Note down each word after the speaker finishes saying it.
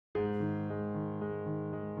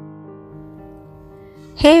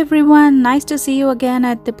Hey everyone, nice to see you again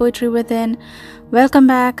at the Poetry Within. Welcome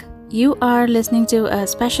back. You are listening to a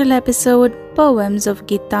special episode, Poems of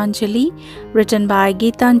Gitanjali, written by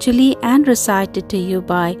Gitanjali and recited to you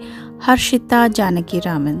by Harshita Janaki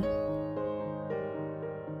Raman.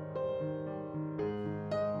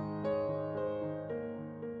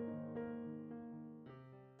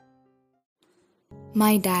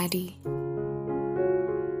 My daddy.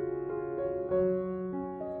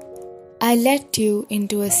 I let you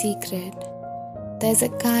into a secret. There's a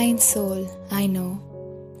kind soul, I know,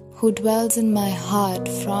 who dwells in my heart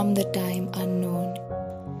from the time unknown.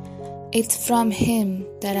 It's from him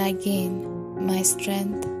that I gain my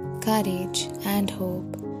strength, courage, and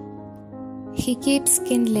hope. He keeps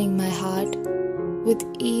kindling my heart with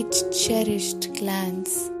each cherished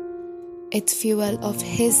glance. It's fuel of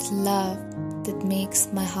his love that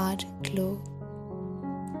makes my heart glow.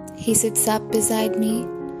 He sits up beside me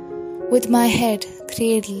with my head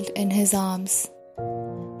cradled in his arms.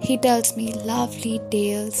 He tells me lovely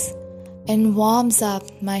tales and warms up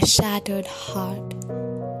my shattered heart.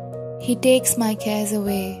 He takes my cares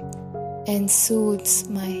away and soothes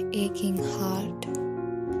my aching heart.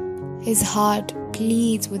 His heart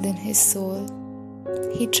bleeds within his soul.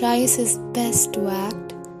 He tries his best to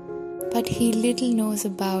act, but he little knows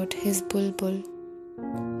about his bulbul,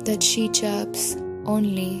 that she chirps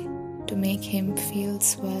only to make him feel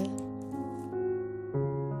swell.